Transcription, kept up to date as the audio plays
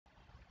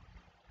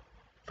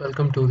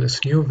Welcome to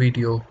this new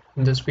video.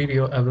 In this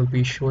video, I will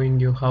be showing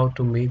you how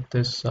to make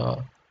this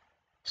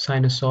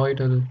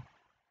sinusoidal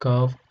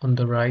curve on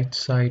the right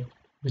side,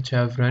 which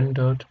I've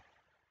rendered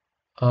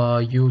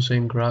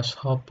using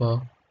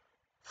Grasshopper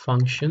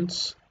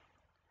functions.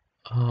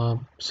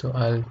 So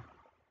I'll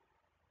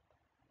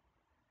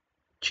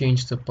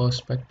change the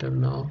perspective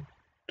now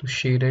to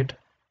shaded,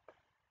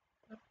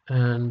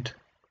 and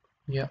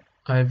yeah,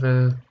 I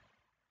will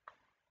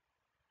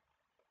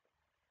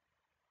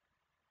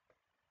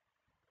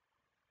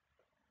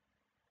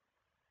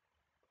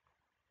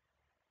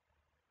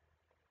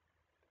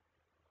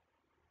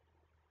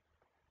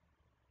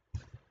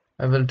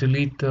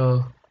delete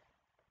the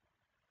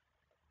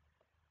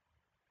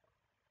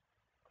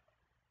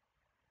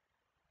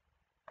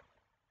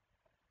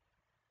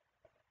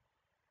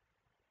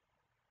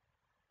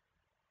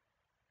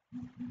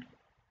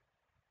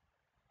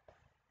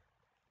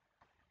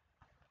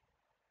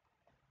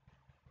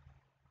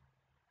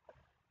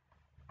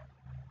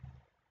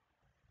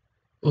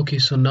okay.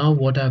 So now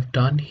what I've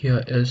done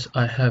here is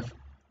I have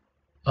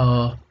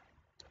uh,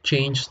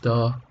 changed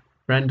the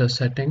render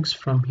settings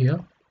from here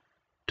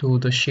to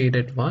the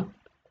shaded one,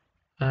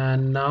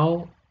 and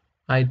now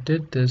I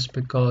did this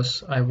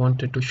because I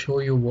wanted to show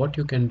you what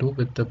you can do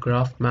with the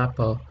graph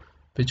mapper,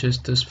 which is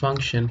this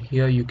function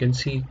here. You can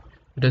see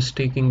it is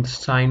taking the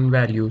sine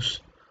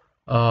values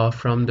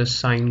from the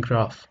sine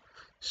graph.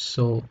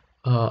 So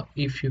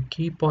if you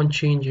keep on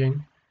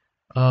changing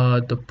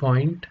the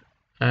point,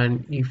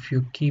 and if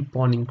you keep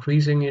on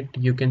increasing it,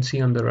 you can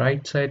see on the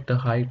right side the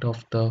height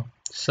of the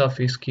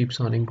surface keeps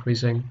on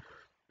increasing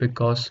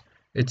because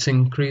it's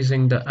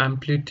increasing the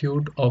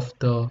amplitude of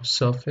the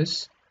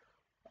surface.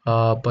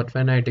 But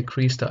when I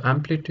decrease the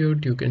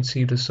amplitude, you can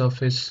see the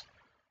surface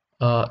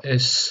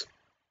is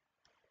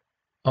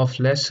of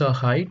lesser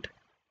height.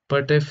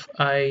 But if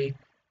I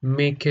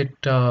make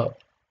it of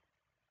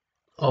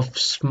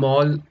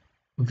small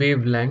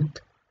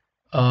wavelength,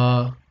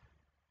 uh,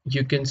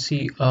 you can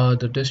see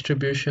the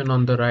distribution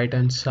on the right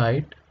hand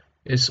side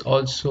is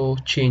also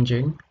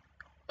changing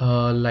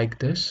like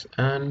this,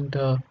 and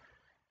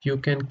you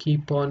can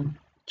keep on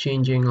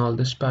changing all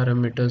these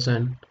parameters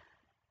and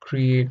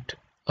create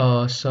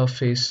a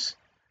surface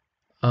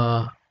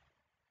uh,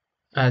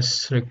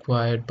 as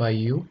required by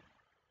you.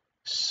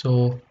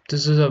 So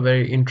this is a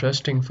very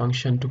interesting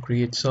function to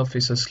create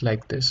surfaces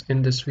like this.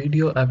 In this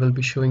video, I will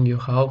be showing you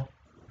how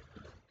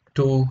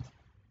to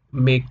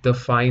make the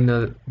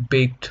final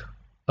baked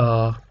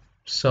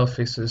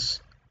surfaces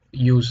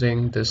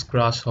using this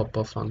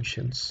grasshopper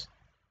functions.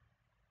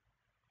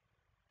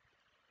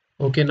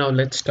 Okay, now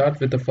let's start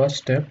with the first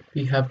step.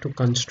 We have to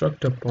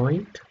construct a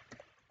point.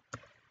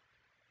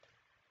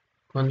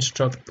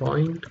 Construct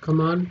point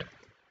command,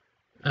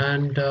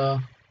 and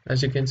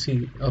as you can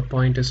see, a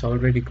point is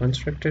already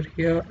constructed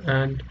here,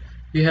 and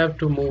we have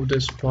to move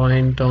this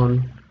point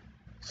on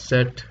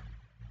z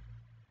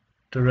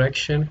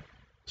direction.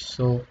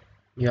 So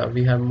yeah,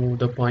 we have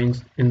moved the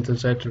points in the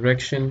z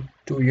direction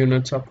 2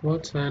 units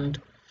upwards, and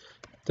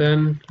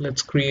then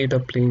let's create a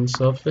plane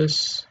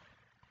surface.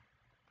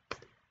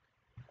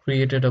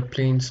 Created a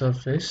plane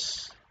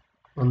surface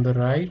on the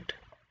right,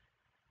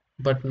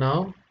 but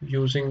now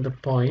using the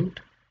point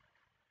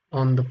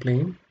on the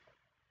plane.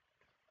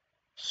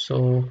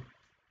 So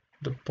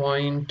the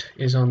point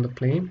is on the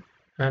plane,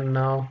 and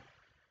now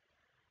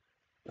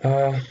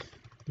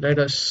let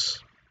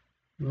us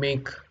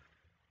make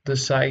the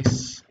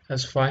size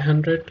as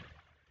 500.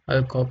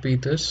 I'll copy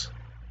this,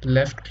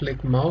 left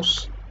click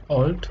mouse,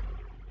 alt,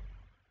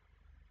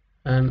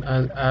 and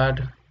I'll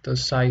add the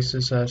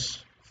sizes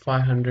as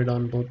 500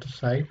 on both the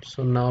sides.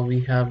 So now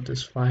we have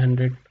this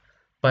 500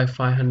 by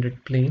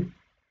 500 plane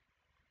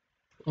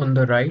on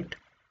the right,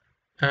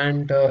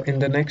 and in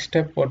the next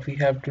step what we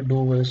have to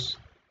do is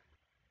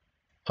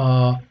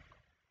uh,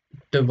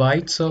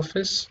 divide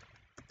surface.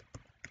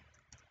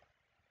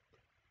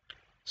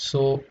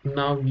 So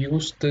now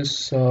use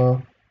this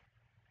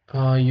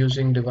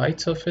using divide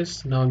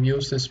surface. Now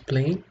use this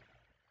plane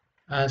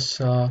as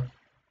the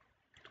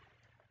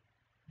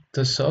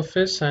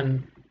surface,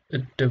 and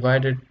it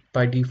divided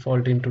by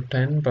default into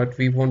 10, but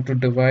we want to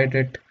divide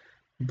it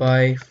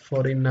by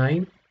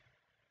 49.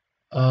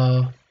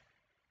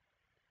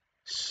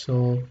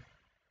 So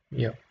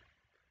yeah,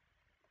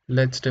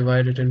 let's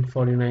divide it in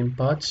 49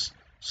 parts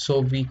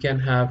so we can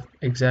have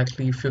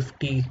exactly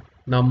 50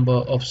 number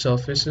of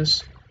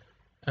surfaces.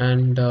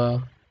 And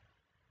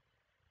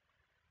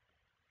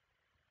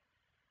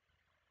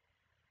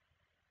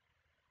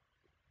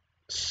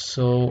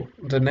so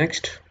the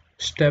next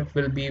step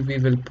will be, we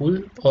will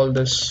pull all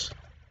this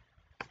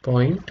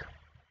point,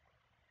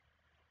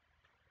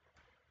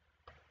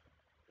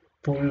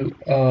 pull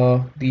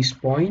these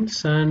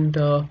points, and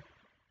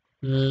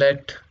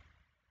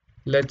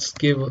let's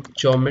give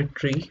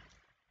geometry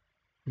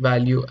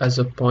value as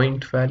a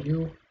point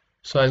value.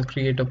 So I'll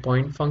create a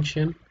point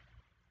function.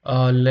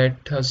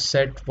 Let us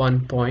set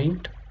one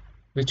point,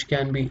 which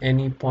can be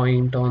any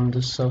point on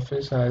the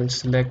surface. I'll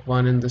select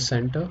one in the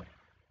center,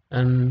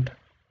 and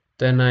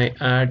then I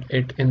add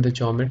it in the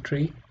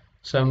geometry.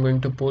 So I'm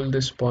going to pull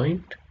this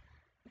point,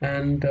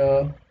 and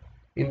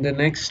in the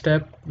next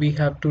step we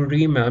have to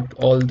remap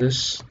all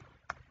this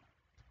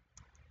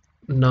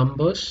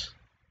numbers.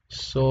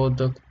 So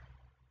the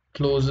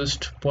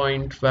closest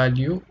point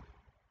value,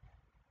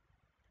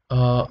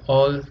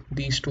 all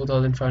these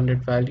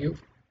 2500 value,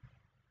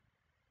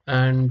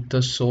 and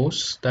the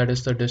source, that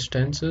is the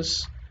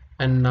distances.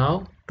 And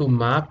now to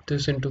map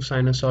this into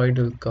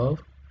sinusoidal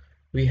curve,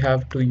 we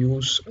have to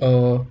use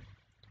a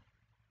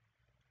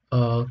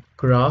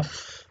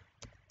graph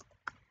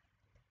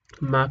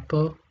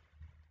mapper.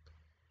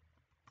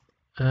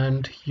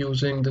 And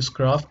using this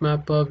graph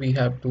mapper, we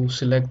have to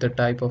select the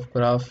type of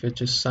graph,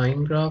 which is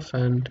sine graph,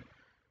 and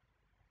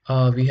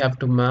we have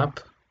to map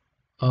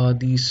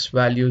these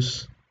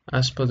values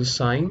as per the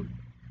sine.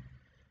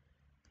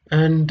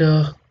 And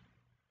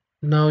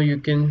now you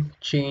can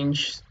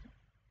change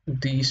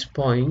these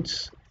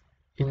points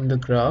in the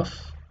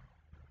graph.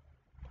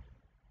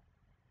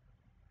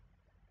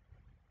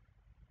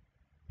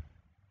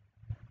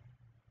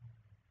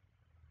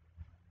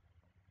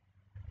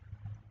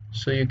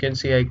 So you can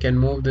see I can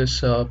move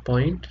this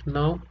point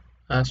now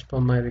as per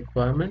my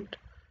requirement.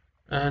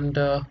 And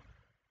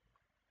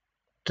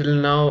till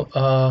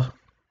now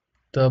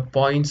the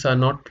points are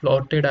not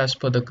plotted as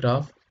per the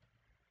graph.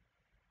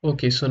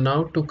 Okay, so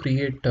now to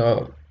create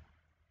the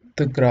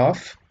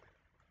graph,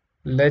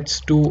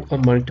 let's do a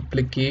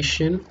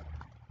multiplication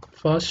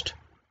first.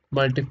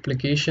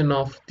 Multiplication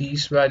of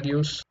these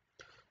values.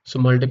 So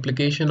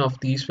multiplication of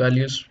these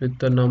values with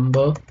the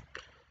number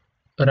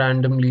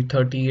randomly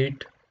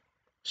 38.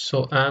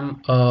 So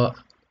I'm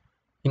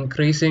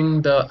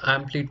increasing the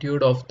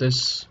amplitude of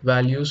this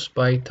values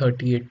by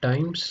 38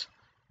 times.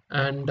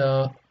 And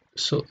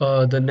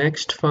the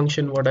next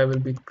function what I will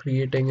be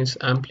creating is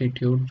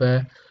amplitude,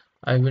 where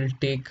I will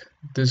take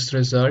this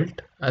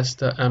result as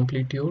the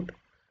amplitude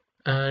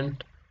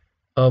and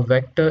a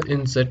vector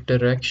in z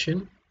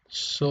direction.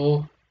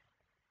 So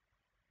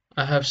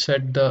I have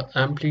set the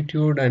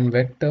amplitude and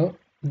vector.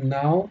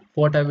 Now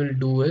what I will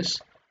do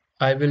is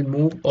I will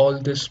move all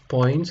these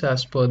points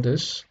as per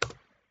this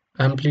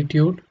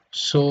amplitude.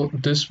 So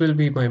this will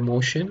be my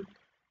motion,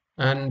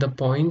 and the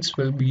points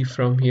will be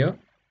from here,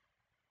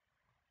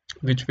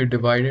 which we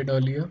divided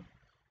earlier.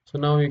 So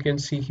now you can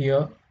see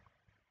here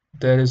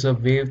there is a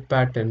wave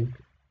pattern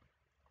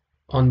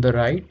on the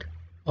right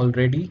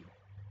already.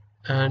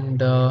 And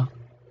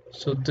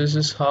so this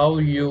is how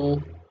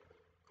you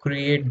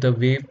create the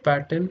wave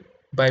pattern,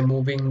 by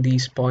moving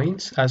these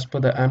points as per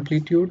the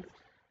amplitude.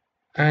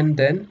 And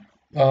then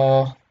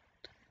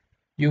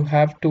you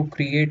have to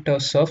create a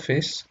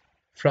surface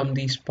from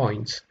these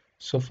points.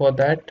 So for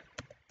that,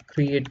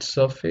 create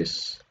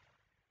surface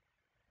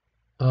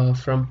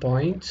from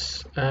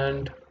points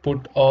and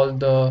put all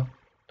the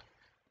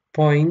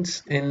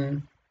points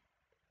in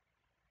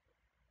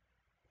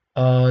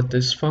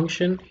this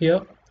function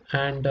here.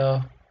 And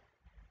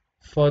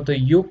for the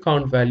u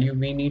count value,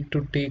 we need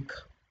to take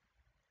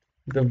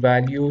the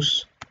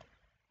values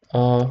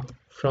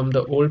from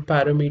the old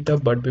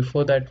parameter, but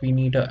before that we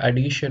need a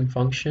addition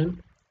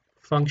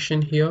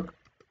function here.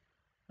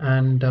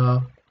 And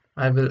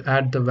I will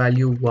add the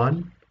value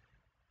 1.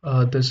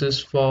 This is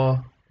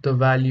for the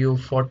value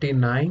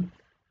 49,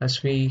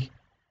 as we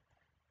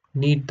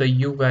need the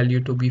u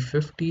value to be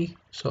 50.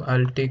 So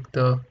I'll take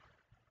the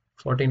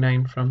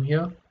 49 from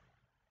here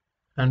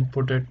and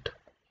put it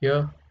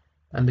here,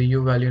 and the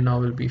u value now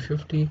will be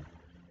 50.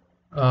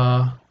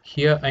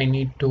 Here I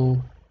need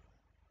to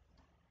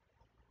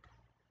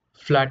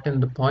flatten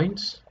the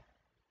points.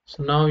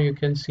 So now you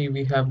can see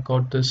we have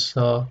got this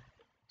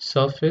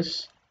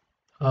surface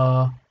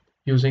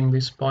using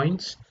these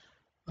points.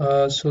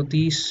 So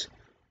these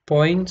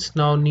points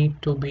now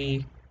need to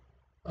be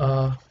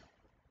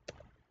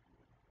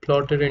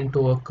plotted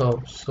into a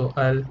curve. So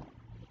I'll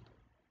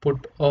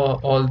put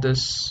all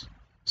these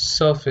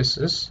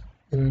surfaces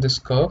in this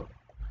curve,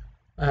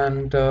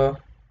 and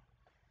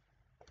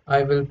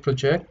I will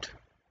project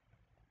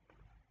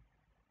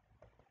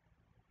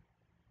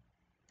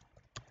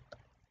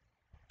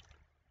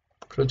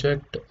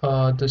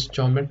this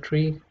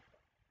geometry,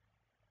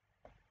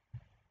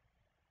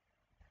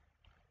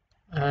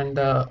 and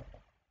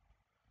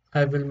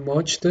I will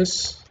merge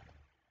this.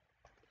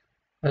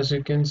 As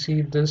you can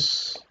see,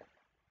 this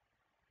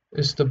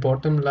is the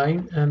bottom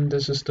line and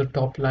this is the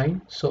top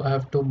line, so I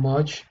have to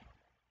merge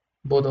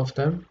both of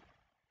them,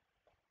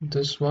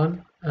 this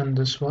one and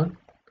this one.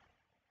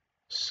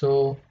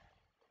 So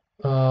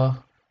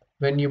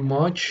when you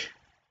merge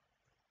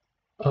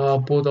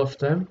both of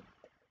them,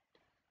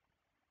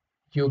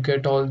 you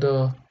get all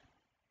the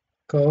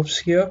curves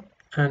here,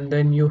 and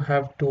then you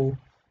have to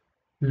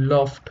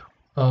loft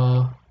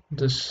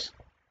this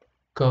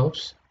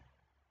curves,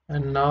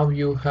 and now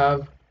you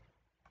have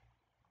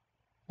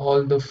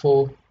all the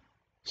 4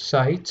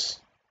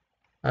 sides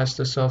as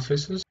the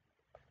surfaces.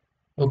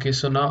 Okay,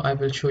 so now I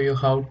will show you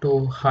how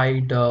to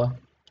hide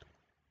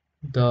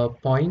the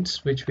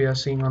points which we are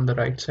seeing on the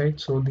right side.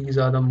 So these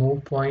are the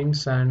move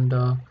points, and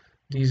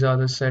these are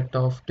the set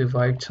of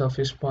divide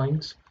surface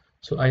points.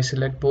 So I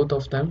select both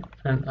of them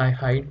and I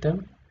hide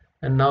them,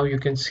 and now you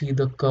can see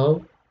the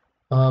curve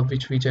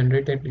which we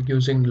generated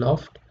using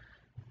loft.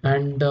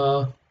 And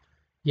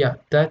yeah,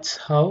 that's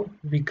how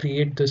we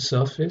create the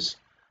surface.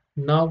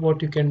 Now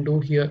what you can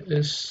do here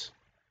is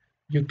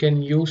you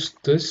can use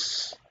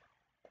this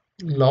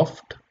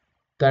loft,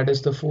 that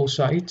is the four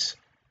sides,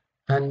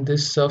 and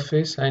this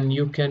surface, and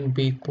you can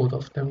bake both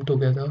of them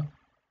together.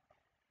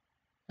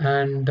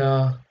 And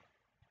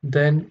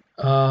then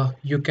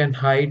you can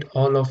hide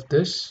all of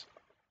this,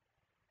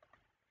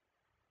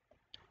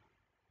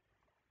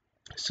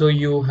 so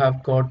you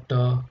have got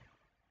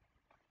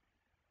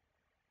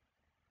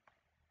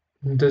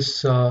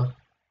this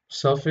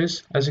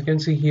surface. As you can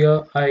see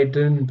here, I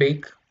didn't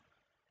bake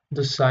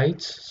the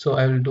sides, so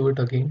I will do it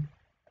again.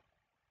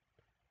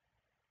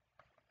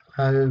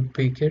 I'll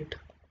bake it.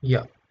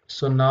 Yeah,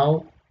 so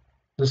now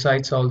the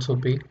sides are also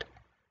baked,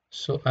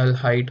 so I'll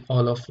hide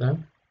all of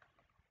them.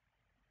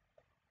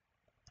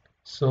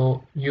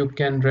 So you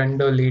can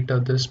render later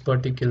this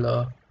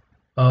particular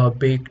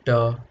baked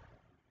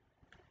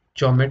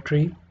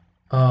geometry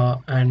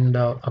and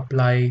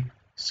apply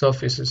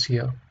surfaces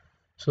here.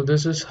 So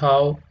this is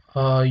how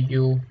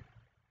you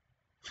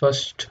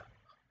first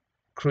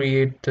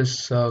create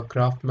this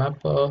graph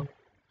mapper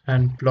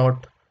and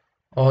plot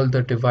all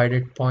the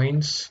divided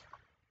points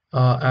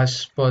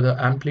as per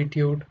the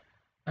amplitude,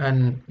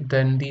 and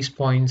then these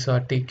points are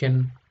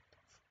taken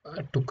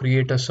to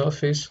create a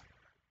surface,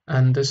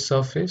 and this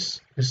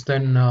surface is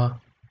then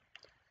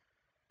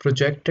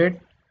projected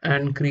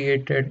and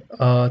created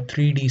a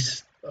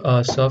 3D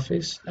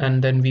surface,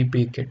 and then we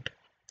bake it.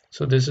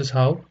 So this is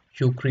how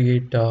you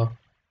create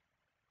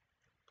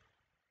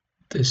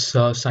this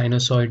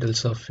sinusoidal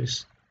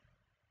surface.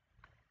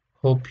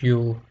 Hope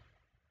you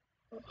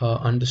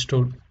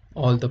understood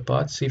all the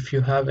parts. If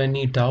you have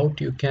any doubt,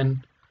 you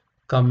can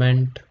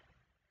comment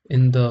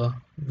in the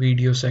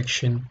video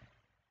section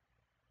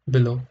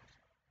below.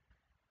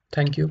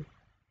 Thank you.